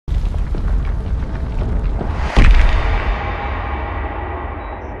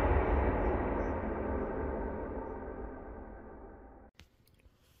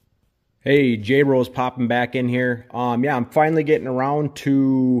Hey, J-Rose popping back in here. Yeah, I'm finally getting around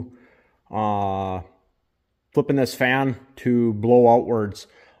to flipping this fan to blow outwards.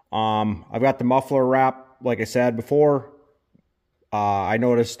 I've got the muffler wrap, like I said before. I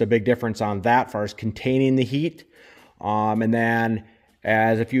noticed a big difference on that as far as containing the heat. And then,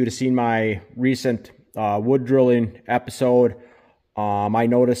 as if you would have seen my recent wood drilling episode, I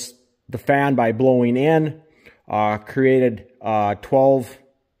noticed the fan, by blowing in, created 12-degree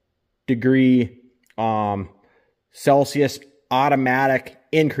Celsius automatic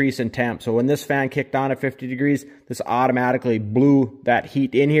increase in temp. So when this fan kicked on at 50 degrees, this automatically blew that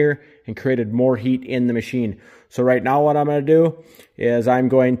heat in here and created more heat in the machine. So right now what I'm going to do is I'm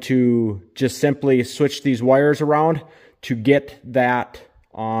going to just simply switch these wires around to get that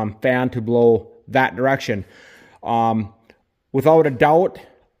fan to blow that direction. Without a doubt,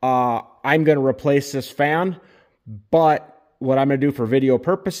 I'm going to replace this fan, but what I'm going to do for video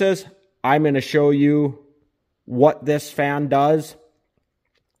purposes, I'm going to show you what this fan does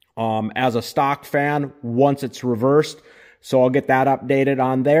as a stock fan once it's reversed. So I'll get that updated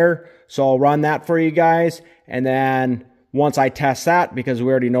on there. So I'll run that for you guys. And then once I test that, because we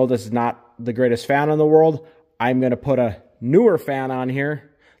already know this is not the greatest fan in the world, I'm going to put a newer fan on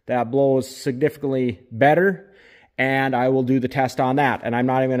here that blows significantly better. And I will do the test on that. And I'm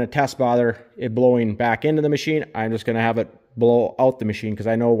not even going to test bother it blowing back into the machine. I'm just going to have it blow out the machine, because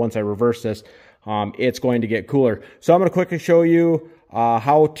I know once I reverse this, it's going to get cooler. So I'm going to quickly show you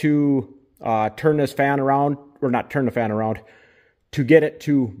how to turn this fan around, or not turn the fan around, to get it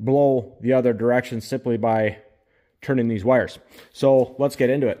to blow the other direction simply by turning these wires. So let's get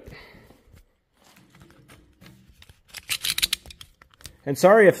into it. And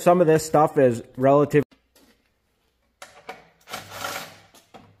sorry if some of this stuff is relative.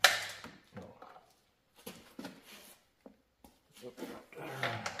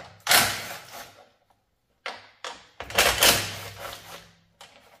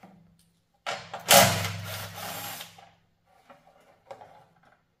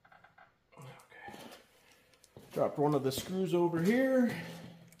 Dropped one of the screws over here.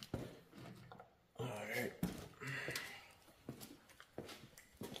 All right.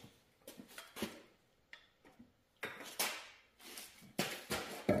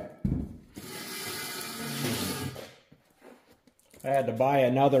 I had to buy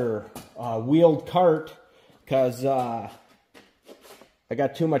another wheeled cart because I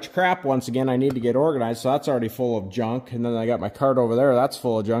got too much crap once again. I need to get organized, so that's already full of junk. And then I got my cart over there, that's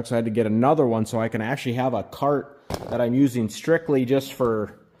full of junk, so I had to get another one so I can actually have a cart that I'm using strictly just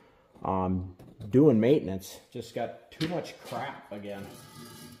for doing maintenance. Just got too much crap again.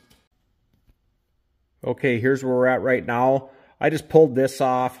 Okay, here's where we're at right now. I just pulled this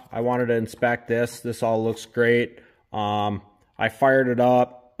off. I wanted to inspect this. This all looks great. I fired it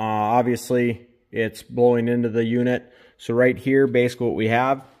up. Obviously, it's blowing into the unit. So right here, basically what we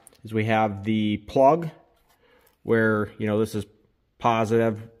have is we have the plug where, you know, this is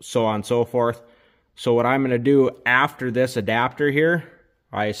positive, so on and so forth. So what I'm going to do after this adapter here,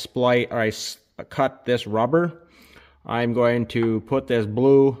 I cut this rubber. I'm going to put this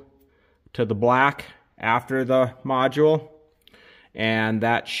blue to the black after the module, and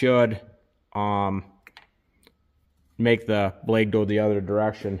that should make the blade go the other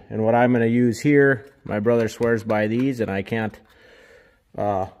direction. And what I'm going to use here, my brother swears by these, and I can't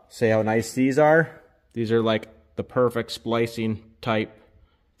say how nice these are. These are like the perfect splicing type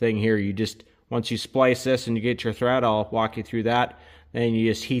thing here. You just, once you splice this and you get your thread, I'll walk you through that. Then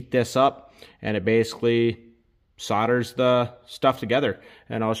you just heat this up, and it basically solders the stuff together.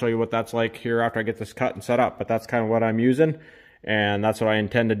 And I'll show you what that's like here after I get this cut and set up. But that's kind of what I'm using, and that's what I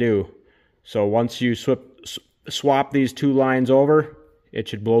intend to do. So once you swap these two lines over, it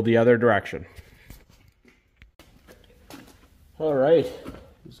should blow the other direction. All right,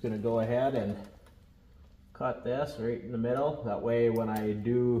 just gonna go ahead and cut this right in the middle. That way when I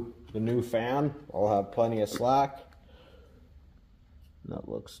do the new fan, I'll have plenty of slack. That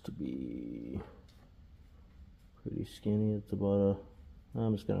looks to be pretty skinny. It's about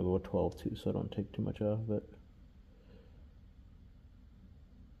I'm just gonna go with 12-2 so I don't take too much off of it.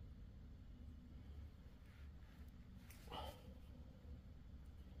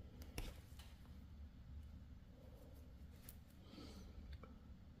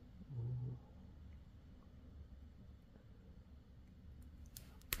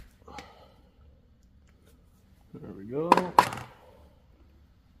 There we go.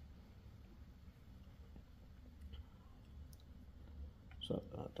 Set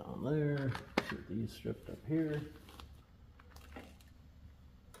that down there. Get these stripped up here.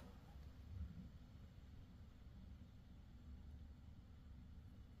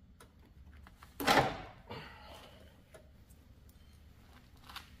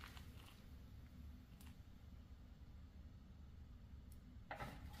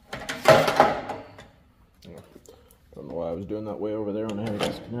 I was doing that way over there when I had it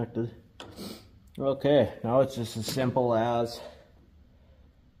disconnected. Okay, now it's just as simple as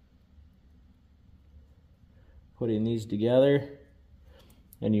putting these together,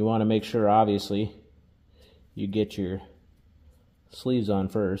 and you want to make sure, obviously, you get your sleeves on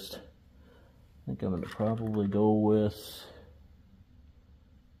first. I think I'm going to probably go with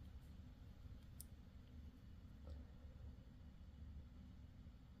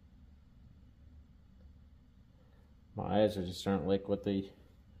my eyes are just aren't like what they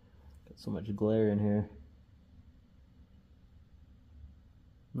got so much glare in here.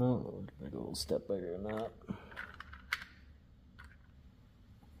 No, we're gonna go a little step bigger than that.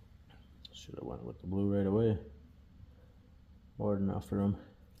 Should have went with the blue right away. More than enough for them.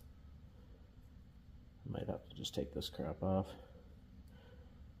 I might have to just take this crap off.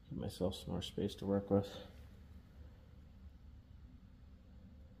 Give myself some more space to work with.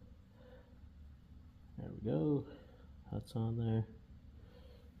 There we go. That's on there.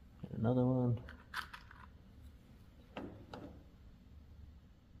 And another one.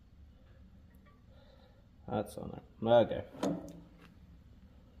 That's on there. Okay.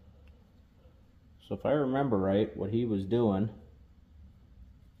 So if I remember right, what he was doing,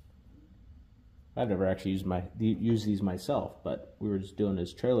 I've never actually used these myself, but we were just doing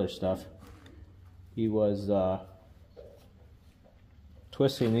his trailer stuff. He was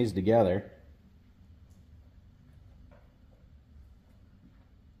twisting these together.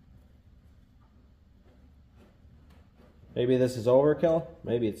 Maybe this is overkill,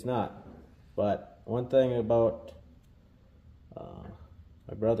 maybe it's not. But one thing about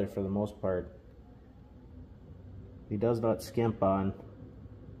my brother, for the most part, he does not skimp on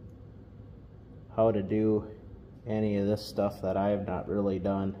how to do any of this stuff that I have not really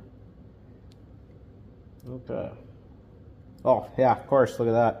done. Okay. Oh, yeah, of course, look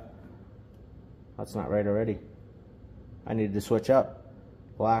at that. That's not right already. I needed to switch up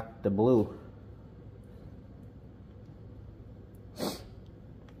black to blue.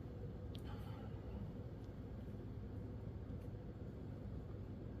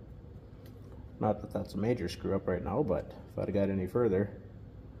 Not that that's a major screw up right now, but if I'd have got any further,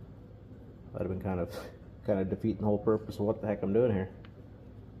 that'd have been kind of defeating the whole purpose of what the heck I'm doing here.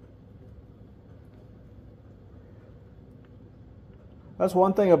 That's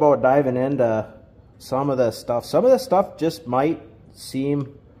one thing about diving into some of this stuff. Some of this stuff just might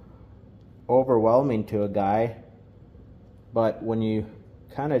seem overwhelming to a guy, but when you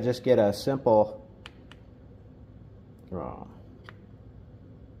kind of just get a simple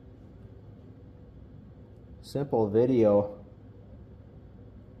video,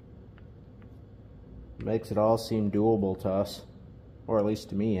 makes it all seem doable to us, or at least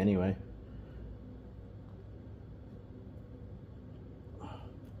to me anyway. I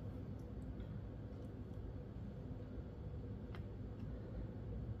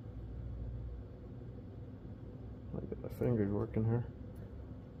got my fingers working here.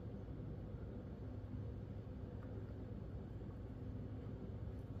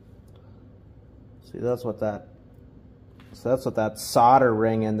 See, that's what that solder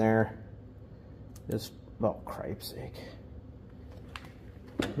ring in there is. Oh, cripe's sake.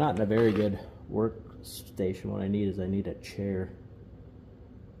 Not in a very good workstation. What I need is a chair.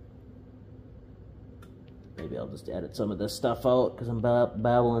 Maybe I'll just edit some of this stuff out because I'm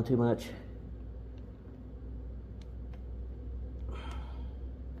babbling too much.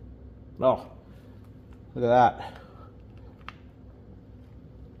 Oh, look at that.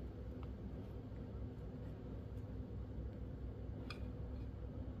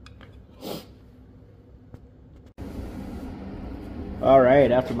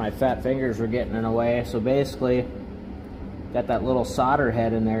 Alright, after my fat fingers were getting in the way, so basically got that little solder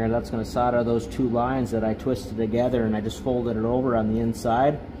head in there. That's going to solder those two lines that I twisted together, and I just folded it over on the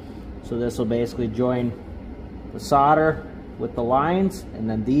inside. So this will basically join the solder with the lines, and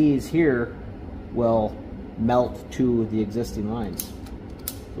then these here will melt to the existing lines.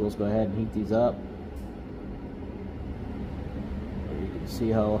 So let's go ahead and heat these up. You can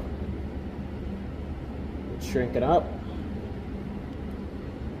see how it's shrinking up.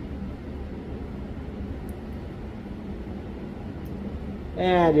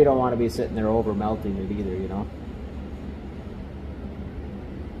 And you don't want to be sitting there over melting it either, you know.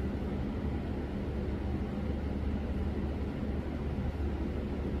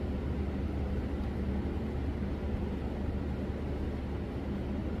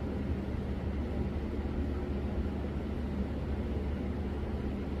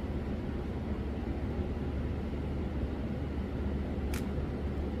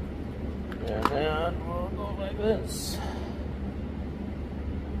 And then we'll go like this.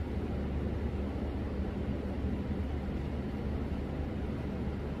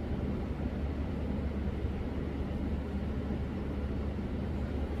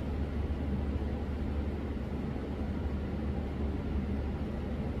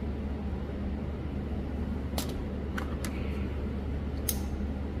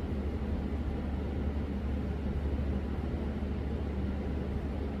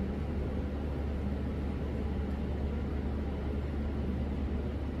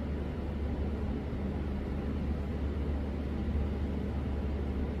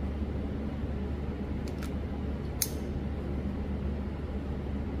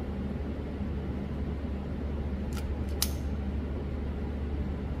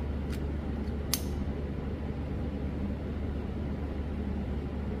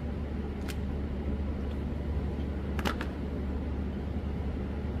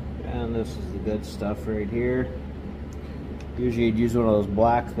 this is the good stuff right here. Usually you'd use one of those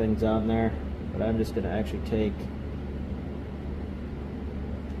black things on there, but I'm just going to actually take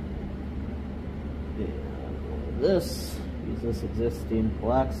this, use this existing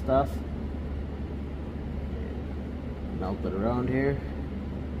black stuff, melt it around here.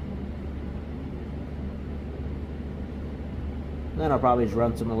 Then I'll probably just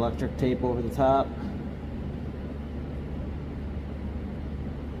run some electric tape over the top.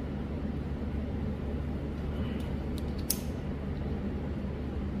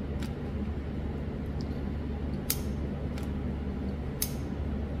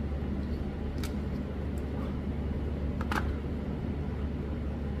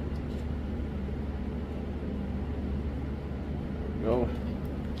 Go.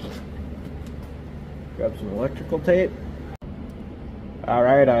 Grab some electrical tape.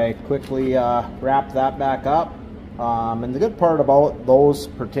 Alright, I quickly wrapped that back up. And the good part about those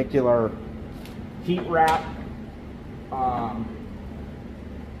particular heat wrap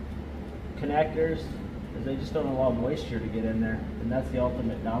connectors is they just don't allow moisture to get in there. And that's the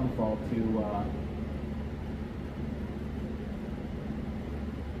ultimate downfall to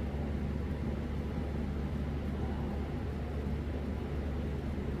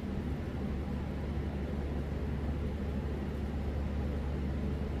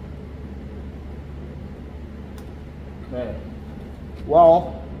Okay.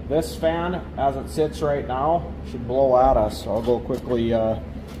 Well, this fan, as it sits right now, should blow at us. So I'll go quickly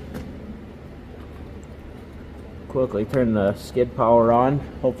turn the skid power on.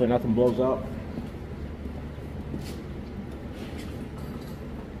 Hopefully nothing blows up.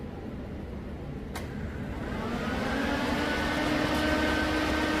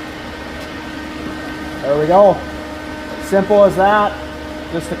 There we go. Simple as that.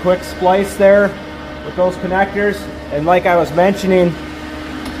 Just a quick splice there with those connectors. And like I was mentioning,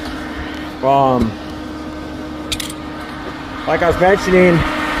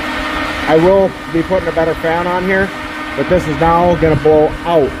 I will be putting a better fan on here, but this is now going to blow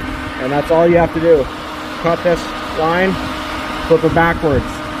out, and that's all you have to do. Cut this line, flip it backwards.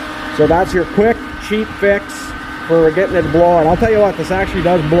 So that's your quick, cheap fix for getting it to blow out. I'll tell you what, this actually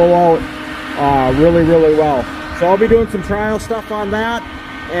does blow out really, really well. So I'll be doing some trial stuff on that.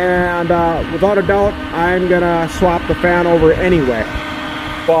 And without a doubt, I'm gonna swap the fan over anyway.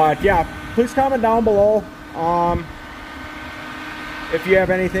 But yeah, please comment down below if you have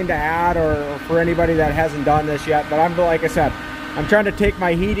anything to add, or for anybody that hasn't done this yet. But like I said, I'm trying to take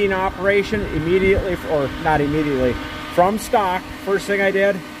my heating operation immediately, or not immediately, from stock. First thing I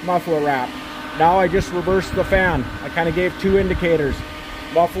did, muffler wrap. Now I just reversed the fan. I kind of gave two indicators.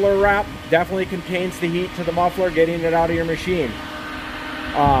 Muffler wrap definitely contains the heat to the muffler, getting it out of your machine.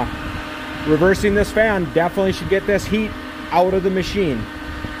 Reversing this fan definitely should get this heat out of the machine.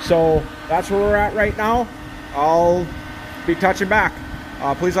 So that's where we're at right now. I'll be touching back.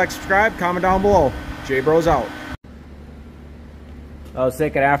 Please like, subscribe, comment down below. J-Bros out. I was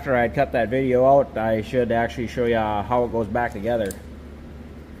thinking after I cut that video out, I should actually show you how it goes back together,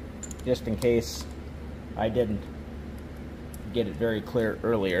 just in case I didn't get it very clear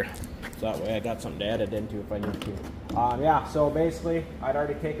earlier. So that way I got something to edit into if I need to. Yeah, so basically I'd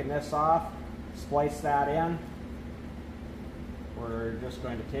already taken this off, spliced that in. We're just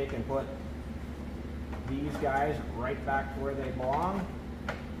going to take and put these guys right back to where they belong.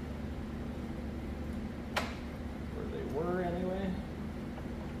 Where they were anyway.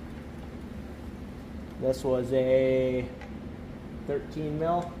 This was a 13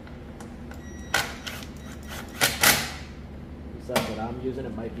 mil. That's what I'm using.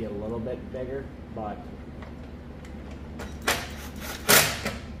 It might be a little bit bigger, but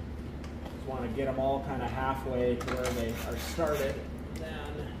just want to get them all kind of halfway to where they are started.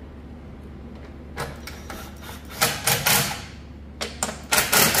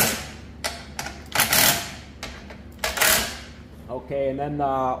 Okay, and then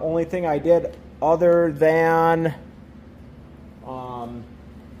the only thing I did other than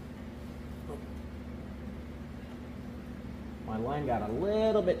my line got a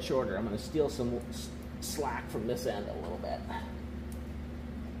little bit shorter. I'm going to steal some slack from this end a little bit.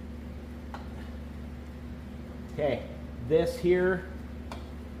 Okay, this here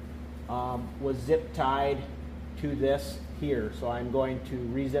was zip tied to this here, so I'm going to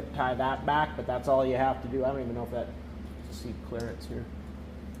re-zip tie that back, but that's all you have to do. I don't even know if that, let's see clearance here.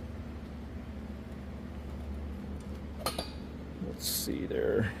 Let's see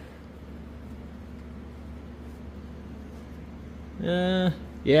there.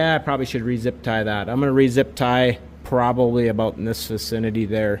 Yeah, I probably should re-zip tie that. I'm going to re-zip tie probably about in this vicinity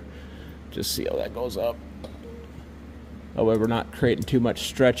there. Just see how that goes up. That way we're not creating too much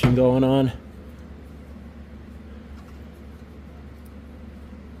stretching going on. I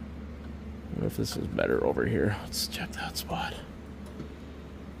wonder if this is better over here. Let's check that spot.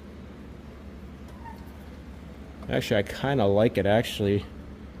 Actually, I kind of like it actually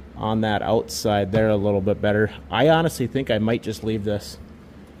on that outside there a little bit better. I honestly think I might just leave this.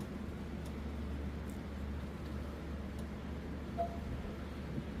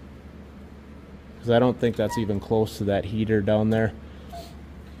 Because I don't think that's even close to that heater down there.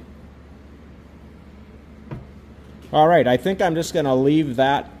 Alright, I think I'm just going to leave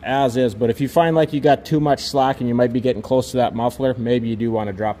that as is, but if you find like you got too much slack and you might be getting close to that muffler, maybe you do want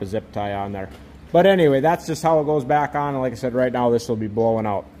to drop a zip tie on there. But anyway, that's just how it goes back on, and like I said, right now this will be blowing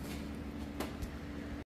out.